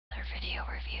video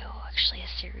review, actually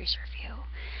a series review.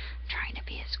 I'm trying to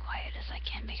be as quiet as I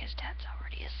can because Dad's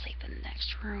already asleep in the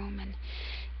next room, and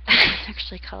I was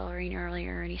actually coloring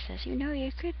earlier, and he says, you know,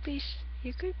 you could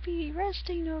be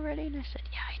resting already, and I said,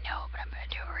 yeah, I know, but I'm going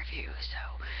to do a review,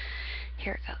 so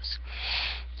here it goes.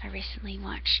 I recently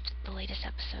watched the latest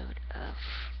episode of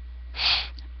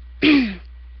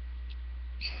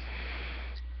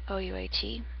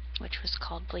OUAT, which was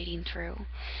called Bleeding Through,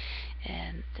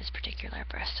 and this particular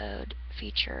episode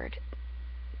featured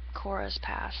Cora's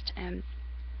past. And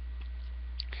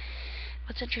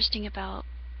what's interesting about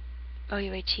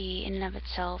OUAT in and of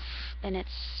itself, in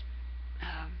its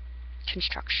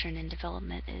construction and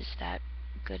development, is that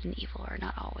good and evil are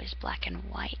not always black and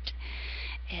white,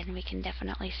 and we can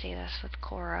definitely say this with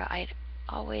Cora. I'd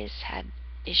always had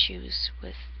issues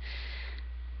with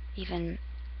even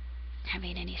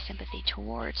having any sympathy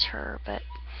towards her, but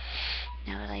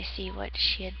now that I see what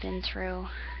she had been through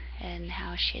and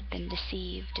how she had been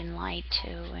deceived and lied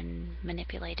to and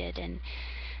manipulated and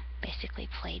basically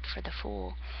played for the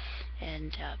fool,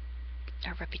 and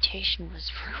her reputation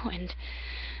was ruined,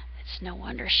 it's no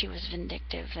wonder she was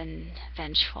vindictive and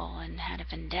vengeful and had a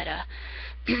vendetta.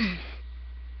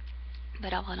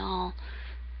 But all in all,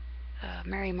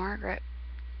 Mary Margaret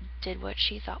did what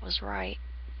she thought was right,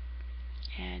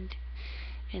 and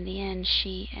in the end,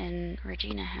 she and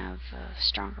Regina have a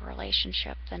stronger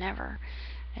relationship than ever.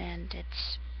 And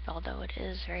it's, although it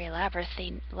is very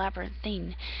labyrinthine,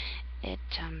 it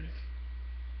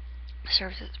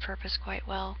serves its purpose quite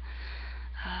well.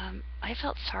 I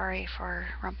felt sorry for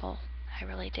Rumple, I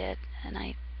really did, and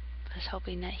I was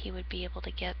hoping that he would be able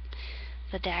to get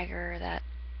the dagger that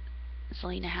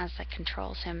Zelena has that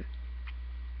controls him.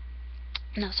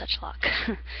 No such luck.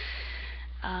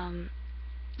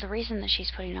 The reason that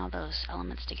she's putting all those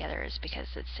elements together is because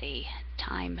it's a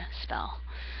time spell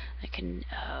that can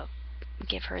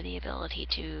give her the ability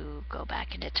to go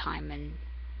back into time and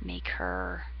make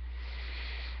her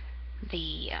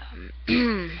the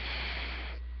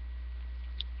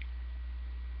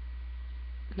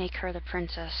make her the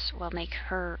princess. Well, make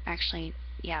her actually,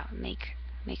 yeah,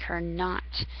 make her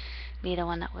not be the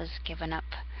one that was given up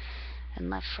and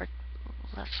left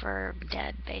for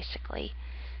dead, basically.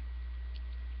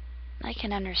 I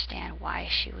can understand why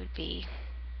she would be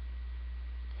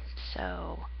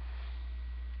so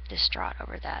distraught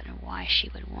over that, and why she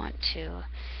would want to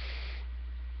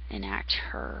enact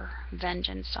her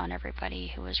vengeance on everybody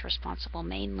who was responsible,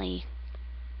 mainly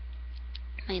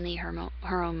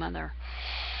her own mother.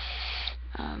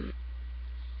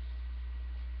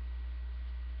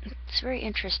 It's very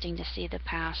interesting to see the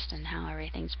past and how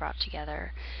everything's brought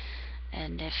together.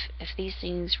 And if these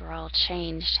things were all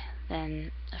changed,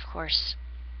 then of course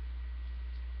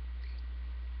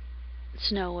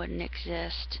Snow wouldn't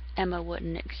exist, Emma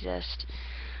wouldn't exist,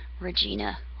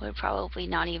 Regina would probably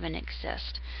not even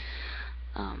exist.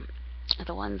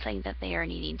 The one thing that they are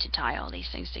needing to tie all these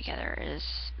things together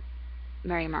is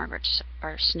Mary Margaret's,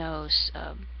 or Snow's,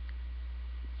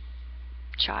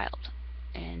 child.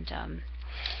 And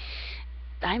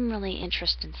I'm really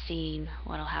interested in seeing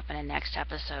what will happen in next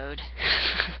episode.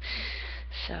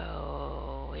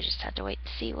 So we just have to wait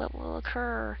to see what will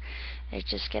occur. It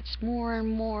just gets more and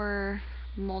more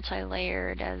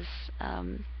multi-layered as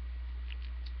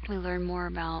we learn more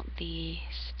about the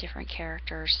different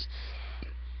characters,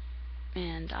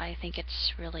 and I think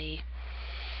it's really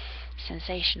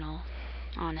sensational,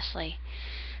 honestly.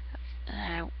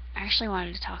 I actually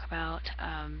wanted to talk about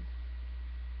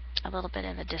a little bit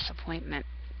of a disappointment.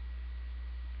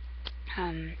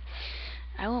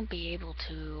 I won't be able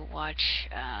to watch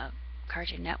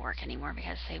Cartoon Network anymore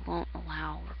because they won't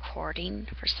allow recording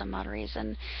for some odd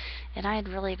reason, and I had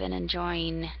really been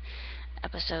enjoying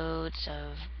episodes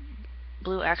of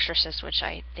Blue Exorcist, which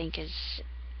I think is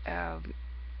a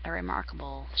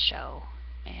remarkable show,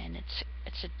 and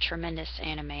it's a tremendous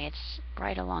anime. It's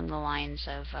right along the lines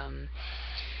of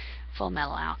Full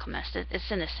Metal Alchemist.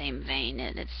 It's in the same vein.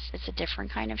 It's a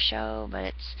different kind of show, but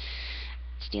it's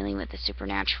dealing with the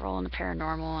supernatural and the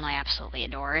paranormal, and I absolutely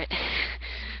adore it.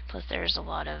 Plus, there's a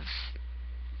lot of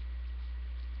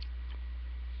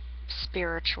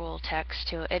spiritual text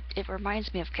to it. It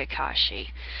reminds me of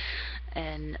Kakashi,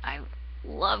 and I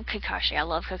love Kakashi. I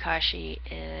love Kakashi,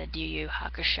 Yu Yu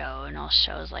Hakusho, and all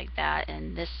shows like that,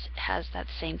 and this has that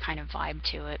same kind of vibe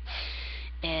to it.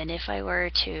 And if I were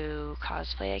to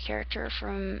cosplay a character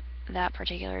from that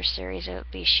particular series, it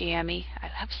would be Shiemi. I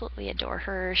absolutely adore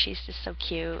her. She's just so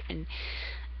cute, and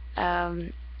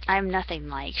I'm nothing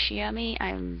like Shiemi.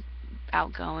 I'm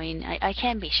outgoing. I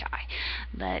can be shy,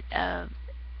 but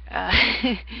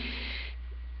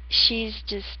she's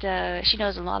just she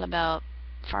knows a lot about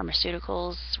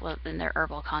pharmaceuticals in their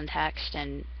herbal context,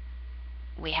 and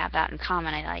we have that in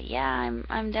common. I thought, yeah,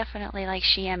 I'm definitely like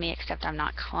she and me, except I'm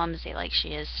not clumsy like she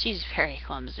is. She's very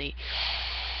clumsy.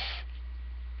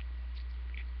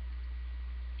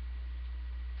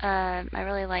 I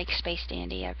really like Space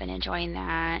Dandy. I've been enjoying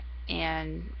that,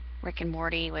 and Rick and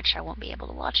Morty, which I won't be able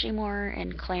to watch anymore,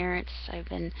 and Clarence.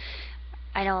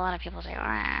 I know a lot of people say,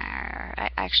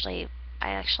 I actually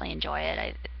enjoy it.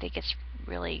 I think it's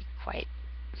really quite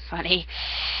funny.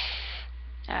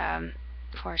 Of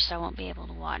course, I won't be able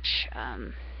to watch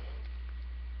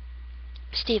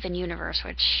Steven Universe,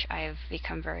 which I've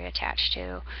become very attached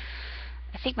to.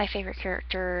 I think my favorite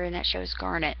character in that show is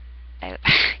Garnet.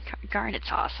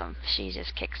 Garnet's awesome. She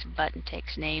just kicks butt and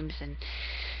takes names, and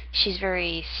she's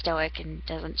very stoic and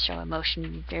doesn't show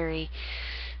emotion very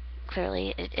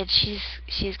clearly.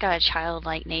 She's got a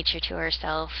childlike nature to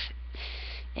herself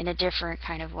in a different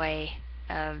kind of way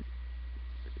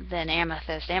than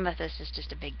Amethyst. Amethyst is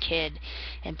just a big kid,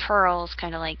 and Pearl's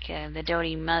kind of like the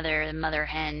doting mother, the mother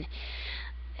hen.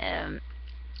 And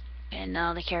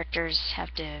all the characters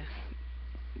have to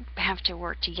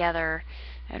work together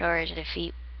in order to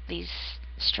defeat these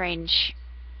strange,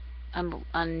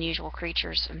 unusual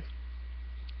creatures. And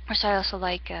of course, I also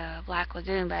like Black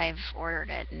Lagoon, but I've ordered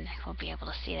it and I won't be able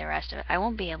to see the rest of it. I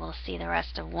won't be able to see the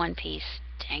rest of One Piece.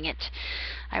 Dang it!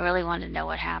 I really wanted to know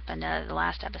what happened. The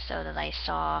last episode that I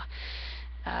saw,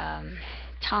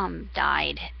 Tom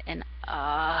died, and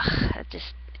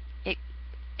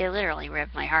it it literally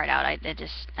ripped my heart out.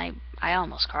 I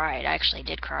almost cried. I actually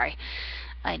did cry.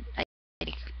 I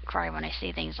cry when I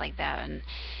see things like that, and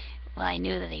well, I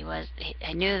knew that he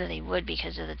would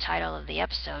because of the title of the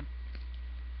episode.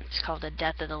 It's called The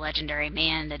Death of the Legendary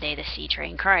Man, the Day the Sea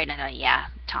Train Cried. And I thought, yeah,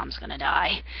 Tom's gonna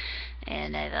die.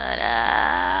 And I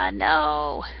thought,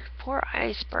 no, poor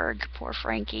Iceberg, poor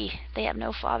Frankie. They have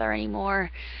no father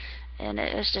anymore. And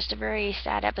it was just a very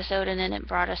sad episode, and then it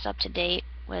brought us up to date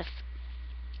with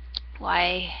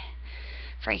why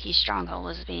Frankie's stronghold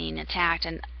was being attacked,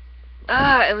 and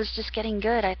it was just getting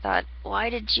good. I thought, why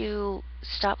did you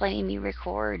stop letting me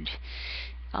record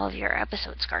all of your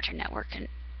episodes, Cartoon Network?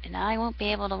 And I won't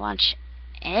be able to watch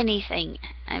anything.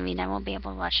 I mean, I won't be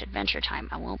able to watch Adventure Time.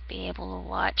 I won't be able to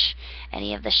watch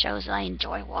any of the shows that I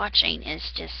enjoy watching. It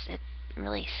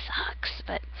really sucks,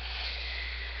 but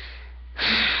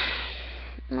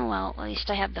oh well, at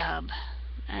least I have the Hub.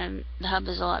 And the Hub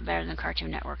is a lot better than Cartoon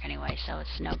Network anyway, so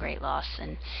it's no great loss.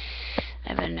 And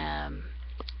I've been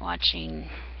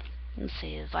watching, let's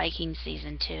see, Vikings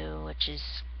Season 2, which is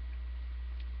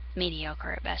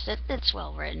mediocre at best. It's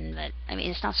well written, but I mean,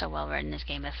 it's not so well written as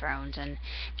Game of Thrones, and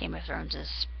Game of Thrones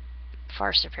is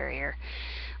far superior.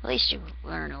 At least you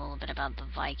learn a little bit about the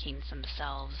Vikings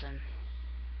themselves, and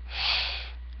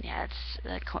yeah, it's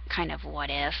the kind of what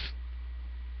if.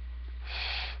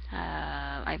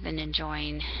 I've been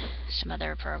enjoying some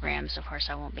other programs. Of course,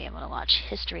 I won't be able to watch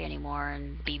History anymore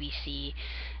and BBC.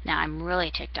 Now, I'm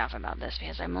really ticked off about this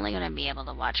because I'm only going to be able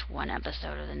to watch one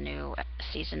episode of the new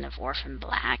season of Orphan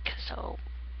Black. So,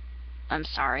 I'm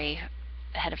sorry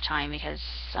ahead of time because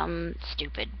some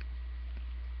stupid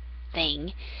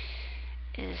thing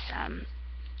is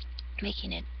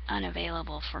making it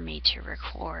unavailable for me to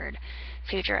record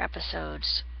future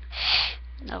episodes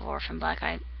of Orphan Black.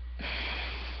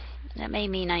 That may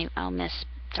mean I'll miss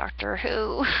Doctor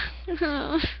Who.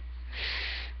 Oh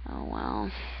well.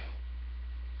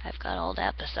 I've got old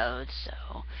episodes,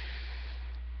 so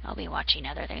I'll be watching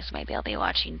other things. Maybe I'll be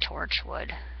watching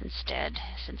Torchwood instead,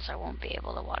 since I won't be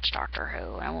able to watch Doctor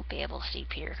Who. I won't be able to see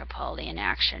Peter Capaldi in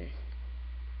action.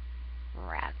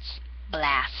 Rats.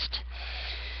 Blast.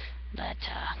 But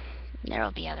there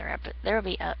will be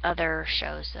other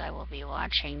shows that I will be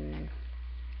watching and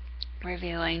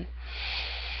reviewing.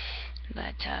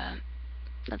 But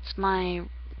that's my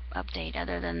update,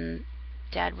 other than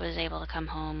Dad was able to come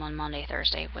home on Monday,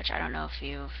 Thursday, which I don't know if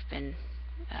you've been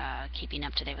keeping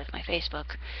up to date with my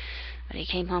Facebook, but he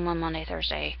came home on Monday,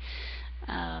 Thursday.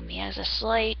 He has a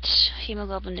slight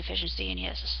hemoglobin deficiency, and he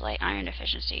has a slight iron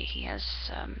deficiency. He has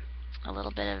a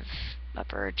little bit of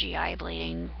upper GI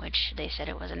bleeding, which they said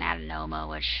it was an adenoma,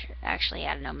 which actually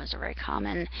adenomas are very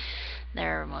common.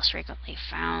 They're most frequently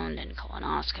found in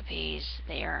colonoscopies.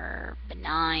 They are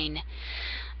benign.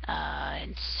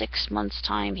 In 6 months'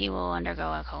 time, he will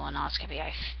undergo a colonoscopy.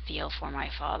 I feel for my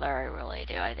father. I really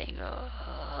do. I think,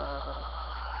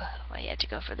 I had to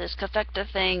go for this cathecta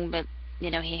thing, but,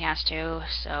 he has to.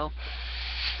 So,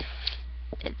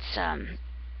 it's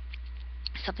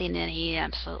something that he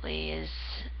absolutely is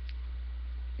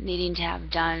needing to have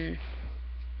done,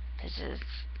 because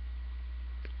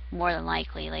more than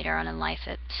likely later on in life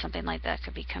that something like that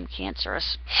could become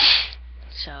cancerous.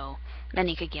 So then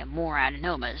he could get more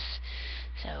adenomas.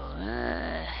 So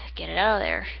get it out of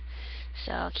there.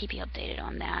 So I'll keep you updated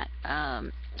on that.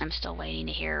 I'm still waiting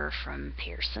to hear from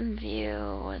Pearson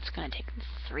View. It's going to take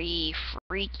 3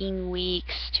 freaking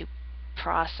weeks to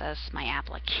process my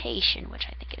application, which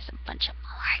I think is a bunch of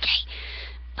malarkey.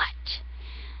 But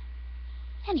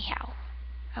anyhow,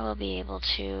 I will be able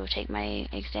to take my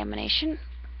examination,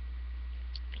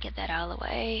 get that out of the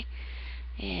way.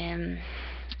 In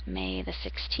May the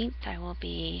 16th, I will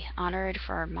be honored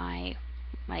for my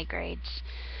grades.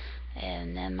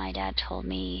 And then my dad told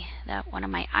me that one of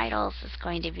my idols is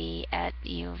going to be at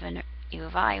U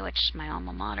of I, which is my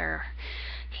alma mater.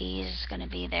 He's going to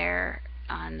be there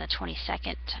on the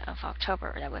 22nd of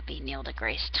October. That would be Neil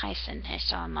deGrasse Tyson. I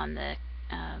saw him on the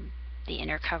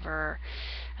inner cover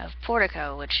of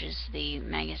Portico, which is the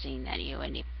magazine that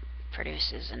UND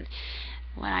produces. And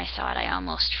when I saw it, I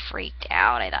almost freaked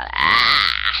out. I thought,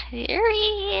 here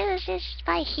he is. This is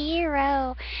my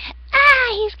hero.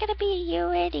 He's going to be a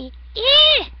UND.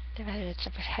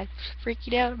 I'm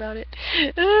freaking out about it.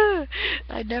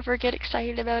 I never get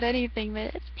excited about anything,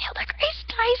 but it's Neil deGrasse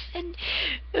Tyson.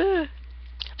 I'm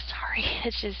sorry.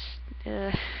 It's just,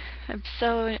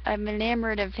 I'm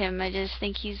enamored of him. I just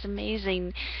think he's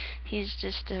amazing. He's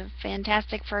just a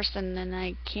fantastic person, and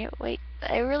I can't wait.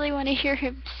 I really want to hear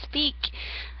him speak.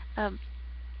 I'm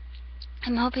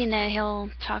hoping that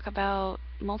he'll talk about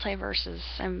multiverses.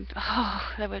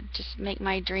 That would just make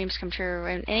my dreams come true.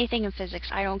 And anything in physics,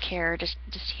 I don't care. Just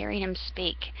hearing him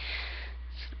speak.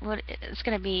 It's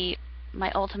going to be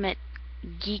my ultimate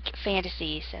geek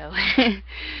fantasy. So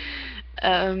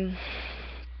I'm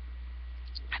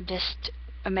just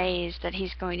amazed that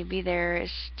he's going to be there.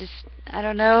 It's just, I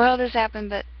don't know how this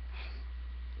happened, but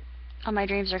all my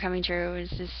dreams are coming true.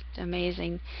 It's just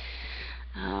amazing.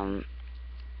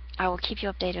 I will keep you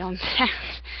updated on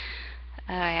that.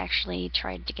 I actually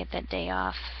tried to get that day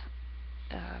off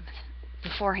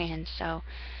beforehand, so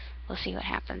we'll see what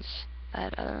happens.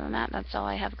 But other than that, that's all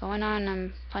I have going on.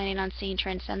 I'm planning on seeing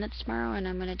Transcendence tomorrow, and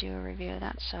I'm going to do a review of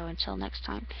that. So until next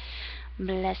time,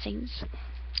 blessings,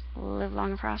 live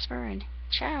long and prosper, and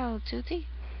ciao, tutti.